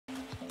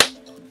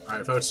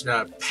Alright, folks,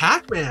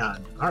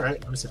 Pac-Man!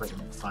 Alright, let me see if I can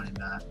find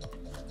that.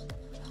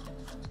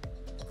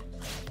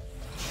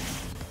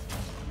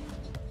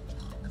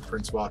 And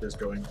Prince Waka's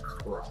going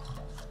Chrom.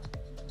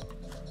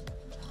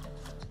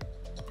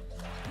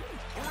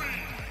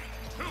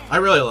 I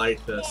really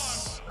like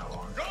this.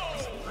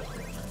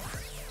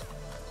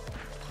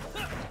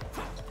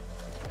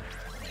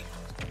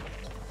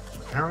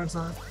 Chiron's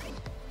not?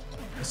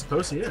 I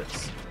suppose he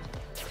is.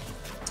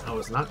 Oh,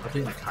 it's not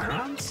updating the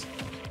Chirons?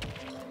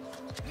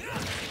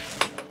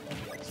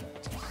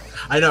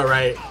 I know,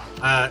 right?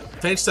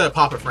 Thanks to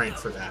Papa Frank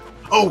for that.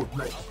 Oh!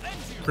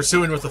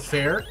 Pursuing with the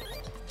fair?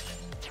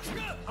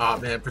 Oh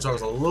man, Prince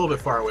was a little bit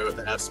far away with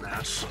the F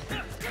smash.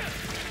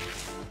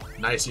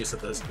 Nice use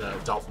of this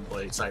Dolphin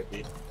Blade side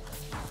B.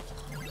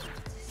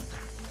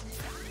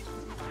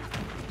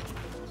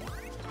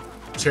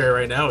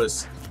 Cherry right now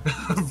is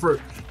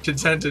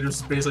content to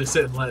just basically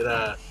sit and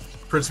let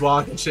Prince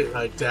walk and shit,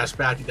 like dash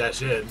back and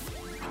dash in.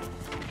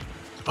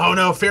 Oh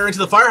no, fair into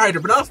the fire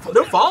hydrant, but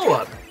no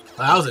follow-up.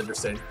 That was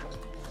interesting.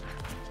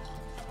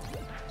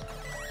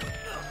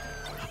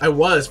 I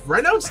was.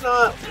 Right now it's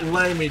not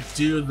letting me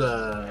do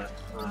the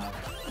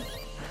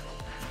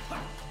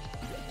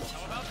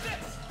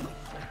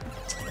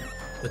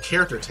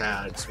character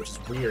tags, which is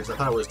weird, 'cause I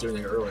thought I was doing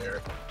it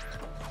earlier.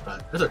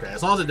 But it's okay.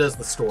 As long as it does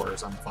the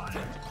stores, I'm fine.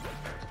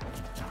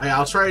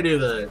 I'll try to do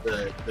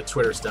the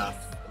Twitter stuff.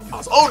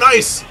 Oh,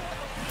 nice!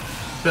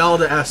 Bell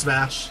to F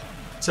smash.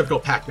 Typical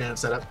Pac-Man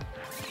setup.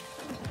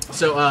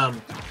 So,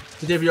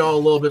 to give you all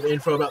a little bit of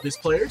info about these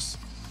players,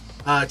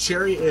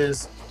 Cherry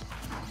is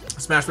a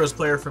Smash Bros.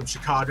 Player from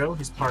Chicago.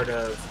 He's part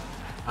of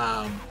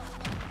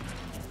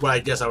what I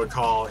guess I would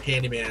call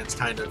Handyman's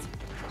kind of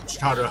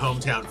Chicago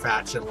hometown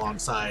faction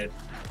alongside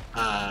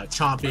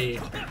Chompy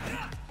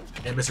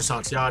and Mr.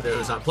 Santiago,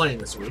 who's not playing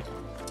this week.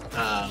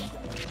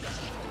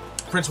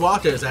 Prince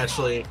Waka is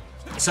actually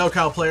a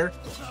SoCal player,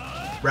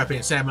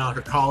 repping San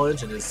Monica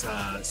College and his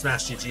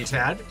Smash GG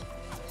tag.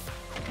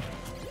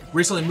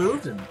 Recently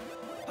moved, and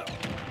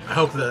I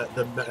hope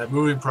the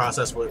moving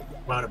process would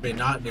wound up being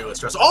not nearly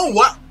stressful. Oh,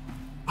 what?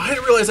 I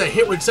didn't realize that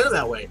hit would send it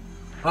that way.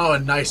 Oh,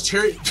 and nice.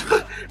 Cherry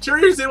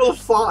was able to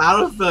fall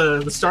out of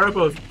the startup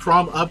of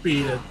Chrom up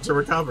B to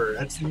recover.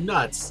 That's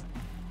nuts.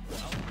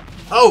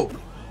 Oh!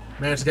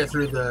 Managed to get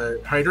through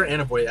the Hydra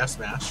and avoid F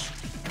smash.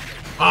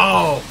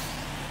 Oh!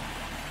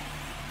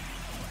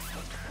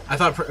 I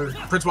thought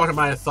Prince Waka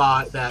might have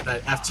thought that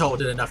F tilt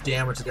did enough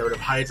damage to get rid of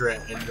Hydra,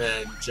 and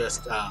then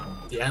just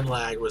the end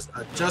lag was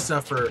just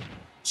enough for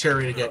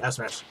Cherry to get F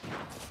smash.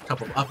 A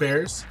couple of up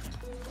airs.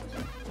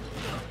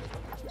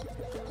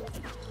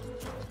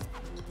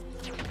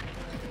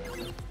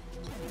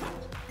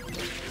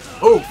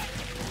 Oh!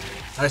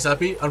 Nice up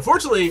B.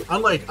 Unfortunately,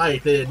 unlike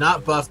Ike, they did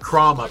not buff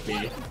Chrom up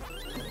B.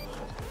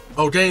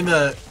 Oh, getting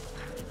the...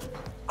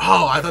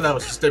 Oh, I thought that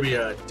was just to be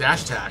a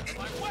dash attack.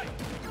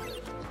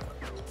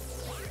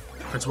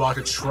 Prince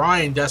Waka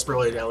trying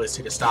desperately to at least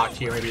take a stock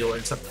here, maybe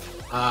learn some...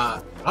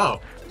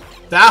 oh.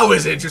 That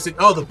was interesting.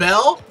 Oh, the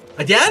bell?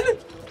 Again?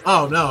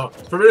 Oh, no.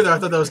 For me, I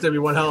thought that was going to be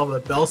one hell of a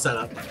bell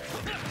setup.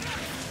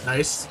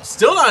 Nice.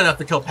 Still not enough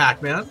to kill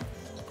Pac-Man.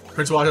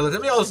 Prince Waka,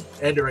 let me just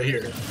end it right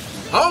here.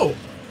 Oh!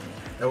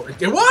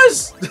 It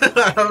was!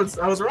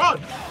 I was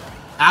wrong.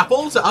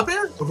 Apple to up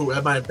air? Ooh,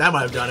 that might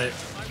have done it.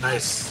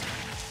 Nice.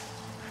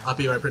 Up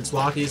air by Prince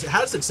Waka. He's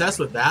had success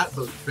with that,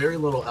 but very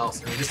little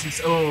else. I mean,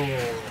 just oh.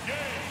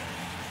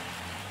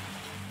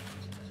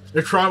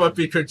 The Chrom up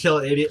B could kill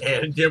 80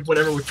 and give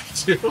whatever we could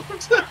do.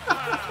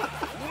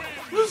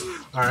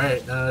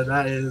 Alright,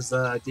 that is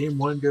game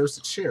 1 goes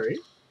to Cherry.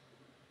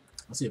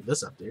 Let's see if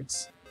this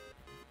updates.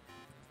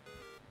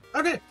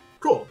 Okay,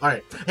 cool.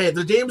 Alright. Hey,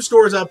 the game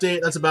stores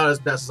update, that's about as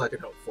best as I could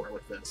hope for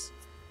with this.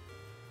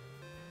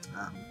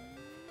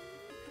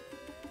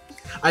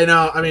 I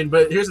know, I mean,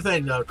 but here's the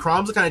thing though.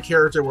 Chrom's the kind of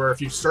character where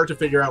if you start to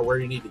figure out where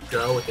you need to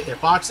go with the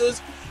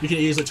hitboxes, you can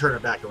easily turn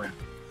it back around.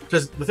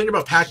 Because the thing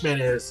about Pac-Man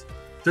is,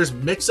 there's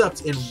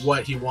mix-ups in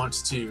what he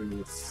wants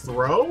to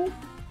throw,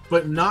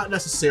 but not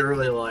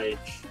necessarily like...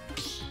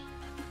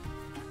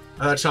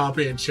 I thought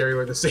Chompy and Cherry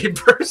were the same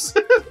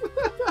person.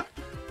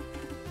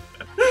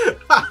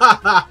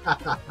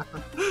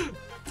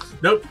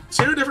 Nope,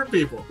 2 different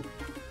people.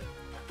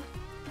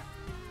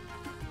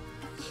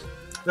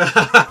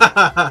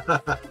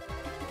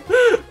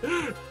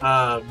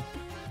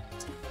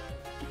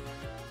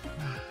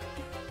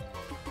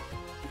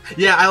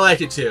 Yeah, I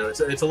like it too.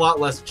 It's a lot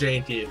less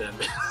janky than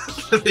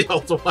the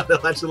Ultra one.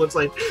 It actually looks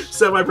like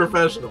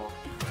semi-professional.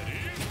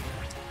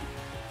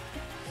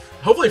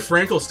 Hopefully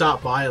Frank will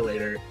stop by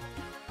later.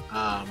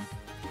 Alright,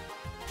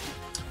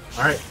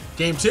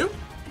 game 2.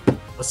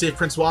 Let's see if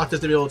Prince Waka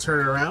is going to be able to turn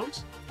it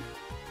around.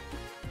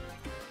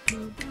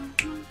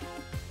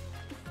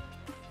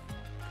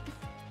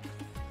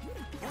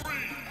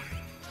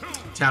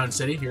 Town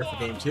City here for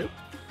game 2.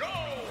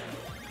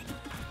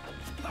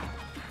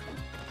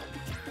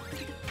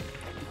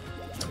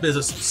 This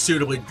is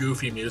suitably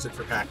goofy music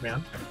for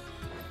Pac-Man.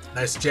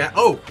 Nice jab.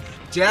 Oh!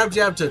 Jab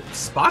to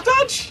spot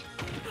dodge?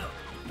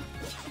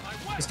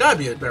 It's gotta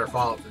be a better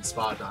follow-up than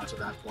spot dodge at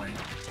that point.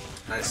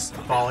 Nice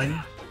falling.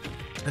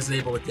 Isn't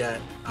able to get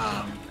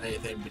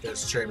anything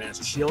because Cherry managed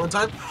to shield in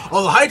time.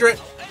 Oh, the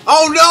hydrant!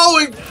 Oh no!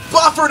 He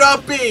buffered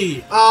up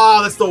B!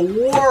 Oh, that's the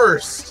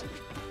worst!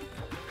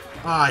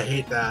 Oh, I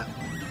hate that.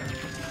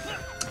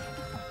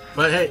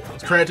 But hey,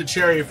 credit to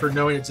Cherry for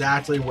knowing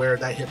exactly where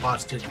that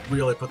hitbox could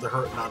really put the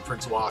hurt on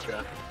Prince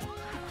Waka.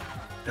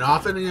 And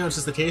often, you know, it's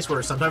just the case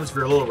where sometimes if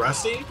you're a little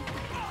rusty,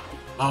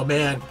 oh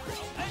man,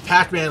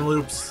 Pac-Man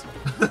loops,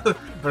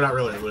 or not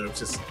really loops,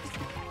 just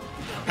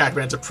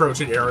Pac-Man's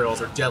approaching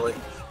aerials are deadly.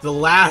 The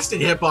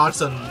lasting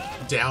hitbox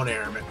on down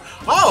air, man.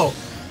 Oh!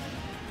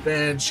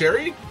 And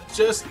Cherry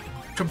just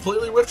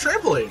completely whipped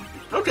trampoline.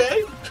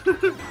 Okay.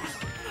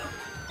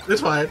 It's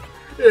fine.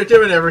 Yeah,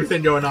 given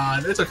everything going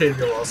on, it's okay to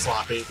be a little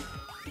sloppy.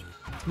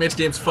 Makes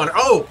games funner.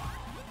 Oh!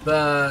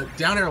 The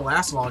down air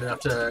lasts long enough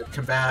to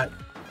combat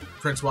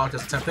Prince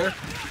Waka's attempt there.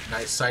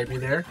 Nice side B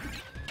there.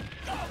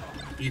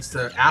 Eats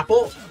the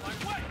apple.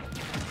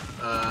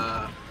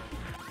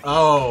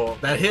 Oh,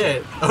 that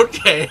hit.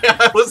 Okay,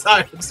 I was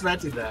not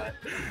expecting that.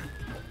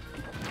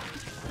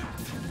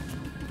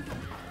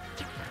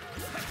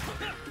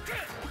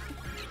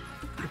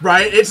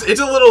 Right? It's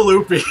a little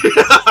loopy.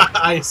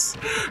 Nice.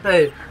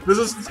 Hey, this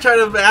is kind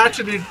of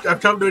action I've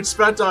come to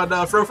expect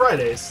on Fro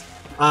Fridays.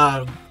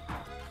 I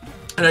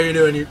know you're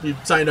doing, you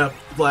signed up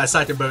last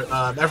second,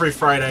 but every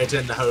Friday I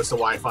tend to host a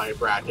Wi-Fi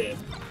bracket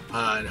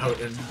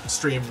and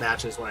stream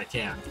matches when I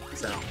can.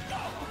 So,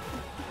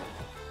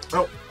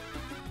 oh,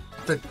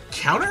 the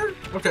counter?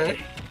 Okay.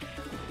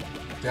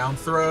 Down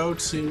throw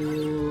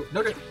to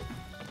okay.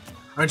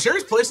 I mean,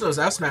 Cherry's placing those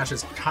F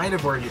smashes kind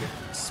of where you'd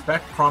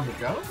expect Chrom to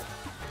go.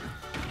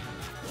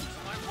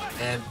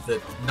 And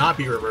the not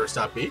be reversed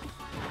up B.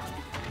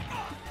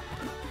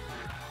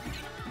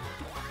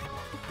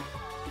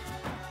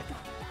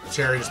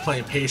 Cherry just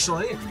playing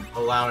patiently and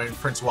allowing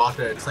Prince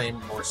Waka to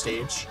claim more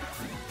stage.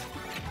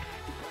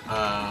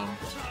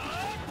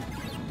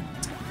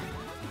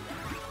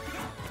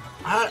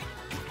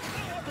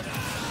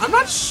 I'm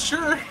not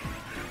sure.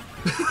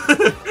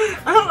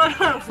 I don't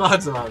have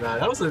thoughts about that.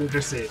 That was an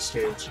interesting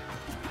exchange.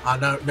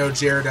 No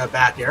Jared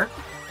back air.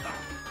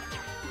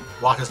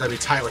 Waka's gonna be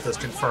tight with those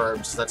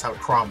confirmed, so that's how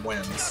Chrom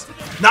wins.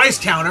 Nice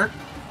counter!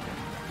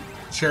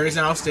 Cherry's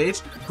now off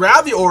stage.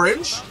 Grab the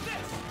orange.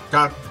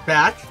 Got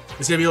back.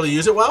 Is he gonna be able to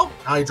use it well?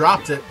 Oh, he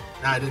dropped it.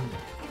 No, I didn't.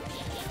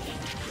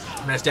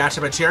 Nice dash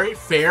by Cherry.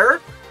 Fair.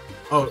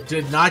 Oh,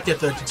 did not get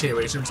the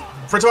continuation.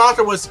 Prince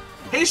Waka was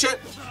patient.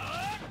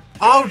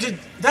 Oh, did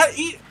that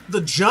eat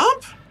the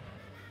jump?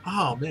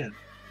 Oh, man.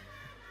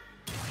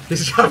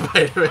 His jump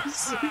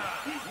items.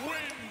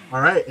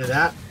 Alright, and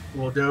that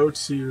will go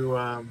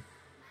to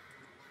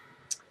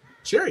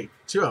Cherry,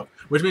 2-0.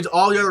 Which means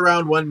all the other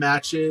round 1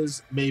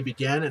 matches may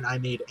begin, and I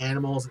need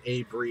Animals and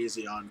A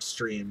Breezy on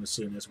stream as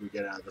soon as we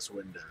get out of this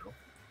window.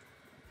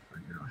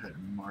 I'm going to go ahead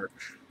and mark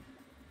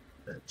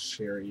that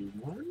Cherry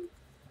won.